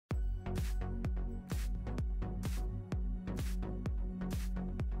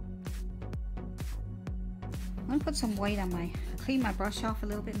going to put some white on clean my brush off a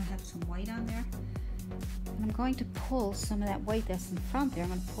little bit and I have some white on there. And I'm going to pull some of that white that's in front there. I'm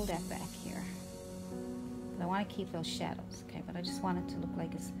going to pull that back here. But I want to keep those shadows, okay? But I just want it to look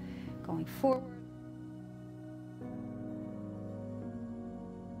like it's going forward.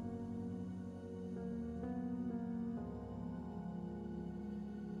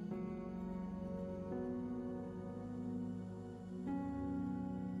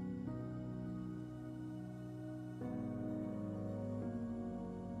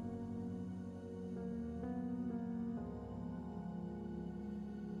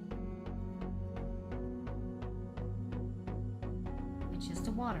 Is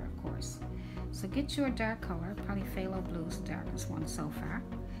the water, of course. So get your dark color, probably phthalo blue is the darkest one so far.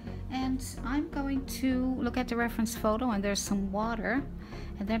 And I'm going to look at the reference photo, and there's some water,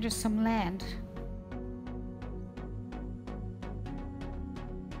 and then there's some land.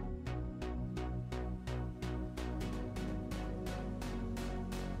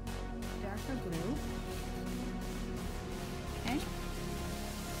 Darker blue. Okay.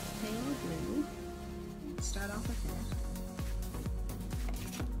 Phthalo blue. Let's start off with that.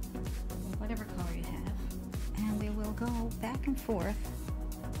 Whatever color you have, and we will go back and forth.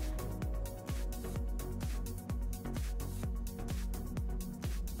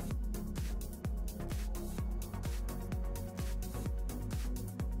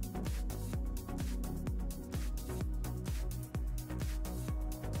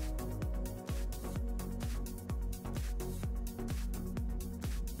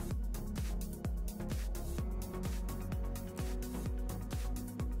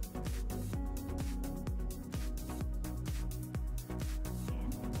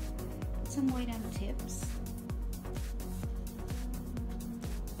 Some white on the tips.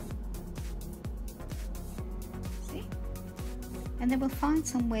 See? And then we'll find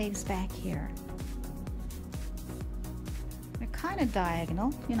some waves back here. They're kind of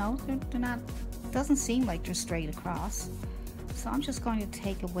diagonal, you know, they're not, doesn't seem like they're straight across. So I'm just going to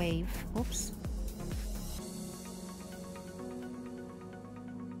take a wave, oops.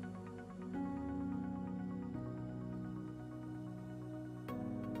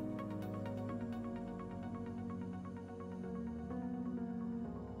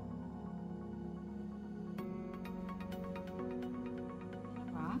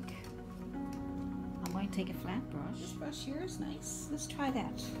 Take a flat brush. This brush here is nice. Let's try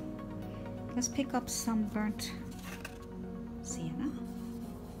that. Let's pick up some burnt sienna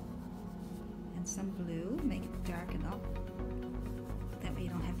and some blue. Make it darken up. That way you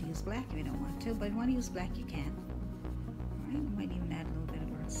don't have to use black if you don't want to, but if you want to use black, you can. All right, I might even add a little bit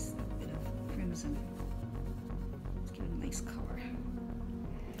of earth, a bit of crimson. Let's give it a nice color.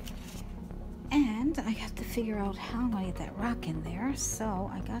 And I got to figure out how I'm going to get that rock in there, so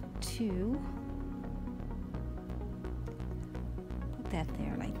I got to that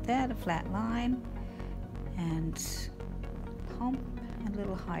there like that, a flat line, and hump, and a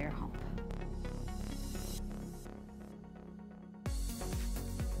little higher hump.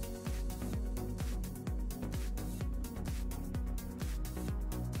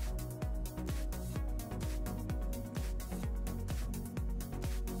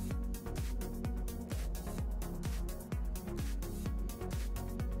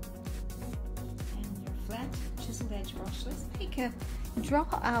 And your flat chiseled edge brush, let's make a draw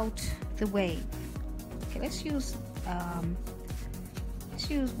out the wave. Okay, let's use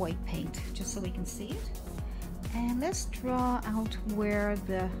white paint just so we can see it, and let's draw out where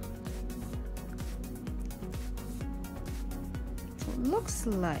the, so it looks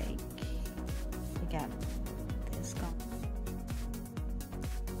like we got this going.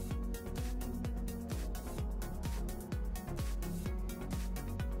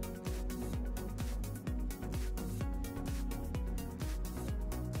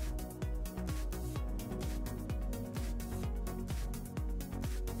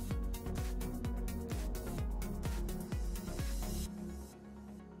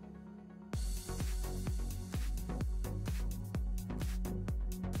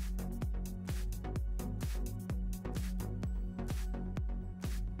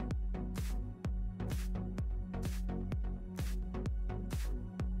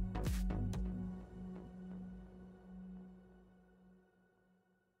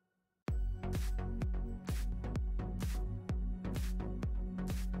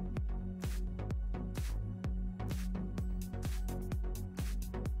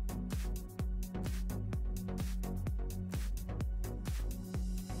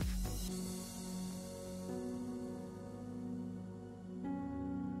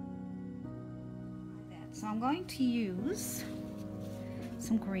 So I'm going to use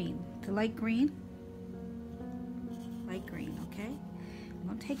some green, the light green. light green, okay? I'm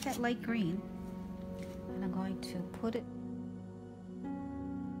going to take that light green and I'm going to put it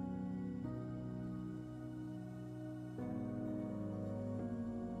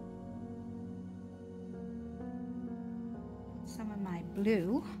some of my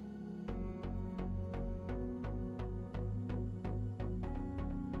blue.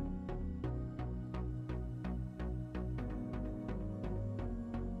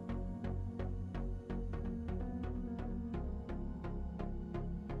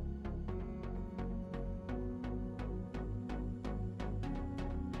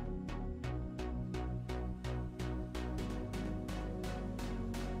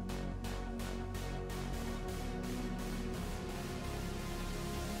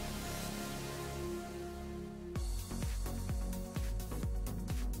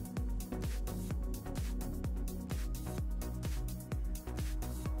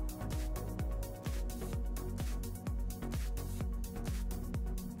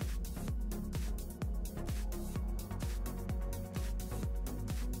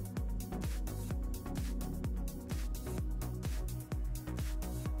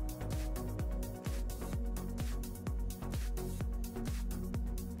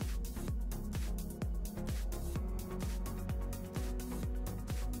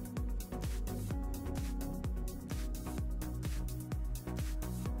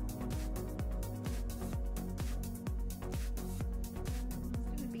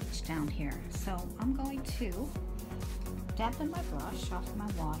 down here. So I'm going to dampen my brush off my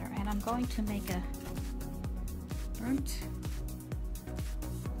water and I'm going to make a burnt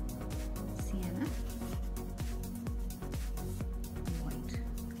sienna white.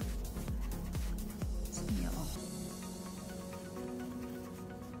 Some yellow.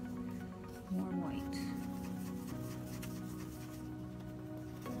 More white.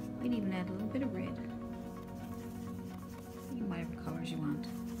 You can even add a little bit of red. Whatever colors you want.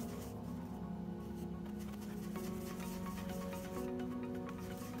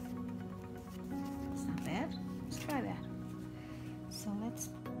 It's not bad. Let's try that. So let's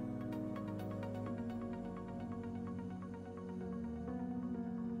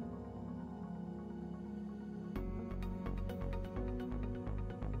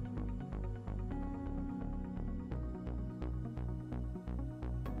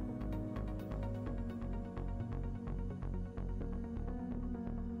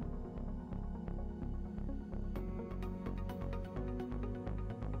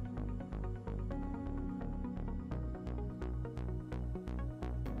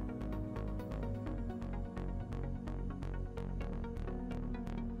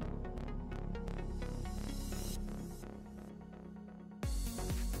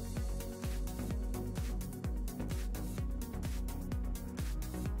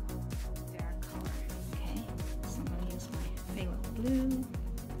blue,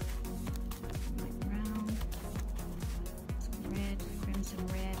 my brown, some red, crimson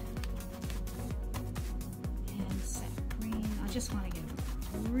red, and sap green. I just want to get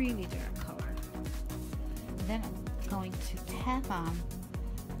a really dark color. And then I'm going to tap on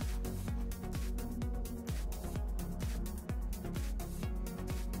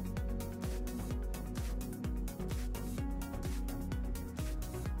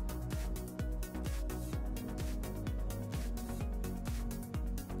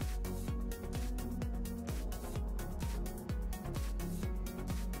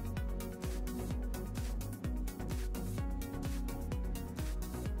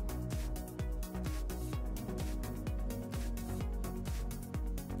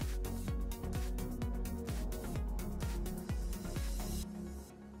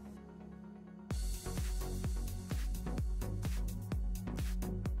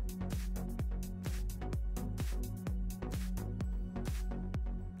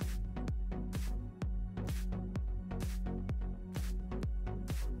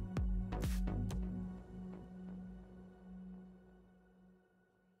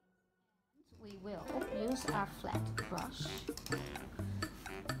we will use our flat brush,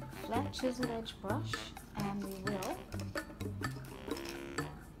 flat chisel edge brush, and we will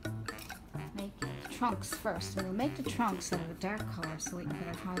make the trunks first. And we'll make the trunks of a dark color so we can put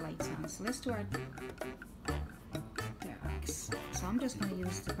our highlights on. So let's do our darks. So I'm just going to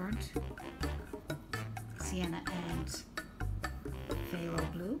use the burnt sienna and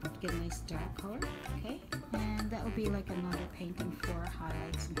phthalo blue to give a nice dark color, okay? And that will be like another painting for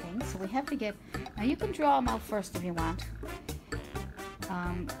highlights and things. So we have to get, now you can draw them out first if you want.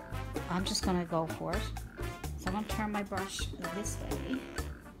 I'm just going to go for it. So I'm going to turn my brush this way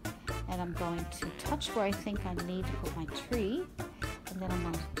and I'm going to touch where I think I need to put my tree, and then I'm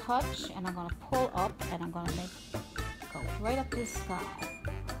going to touch and I'm going to pull up and I'm going to make right up to the sky.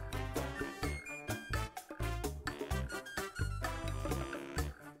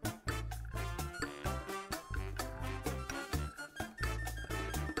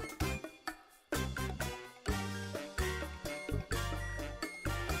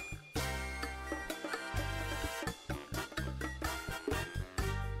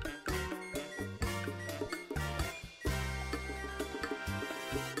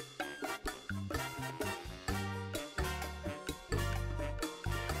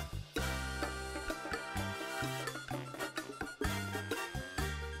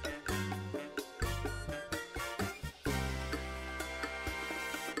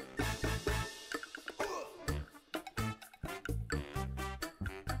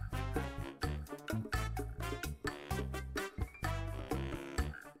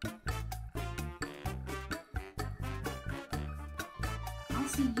 I'll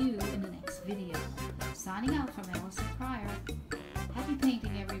see you in the next video. Signing out from Allison Pryor. Happy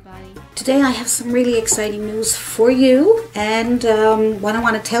painting, everybody. Today I have some really exciting news for you, and what I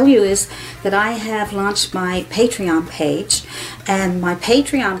want to tell you is that I have launched my Patreon page, and my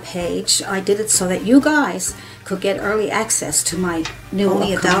Patreon page, I did it so that you guys could get early access to my new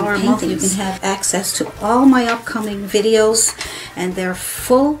only $1 a month. You can have access to all my upcoming videos, and they're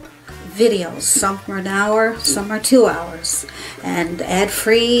full videos. Some are an hour, some are 2 hours, and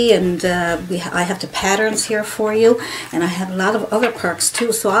ad-free, and I have the patterns here for you, and I have a lot of other perks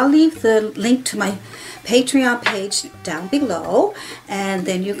too. So I'll leave the link to my Patreon page down below, and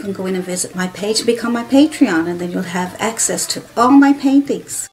then you can go in and visit my page, become my Patreon, and then you'll have access to all my paintings.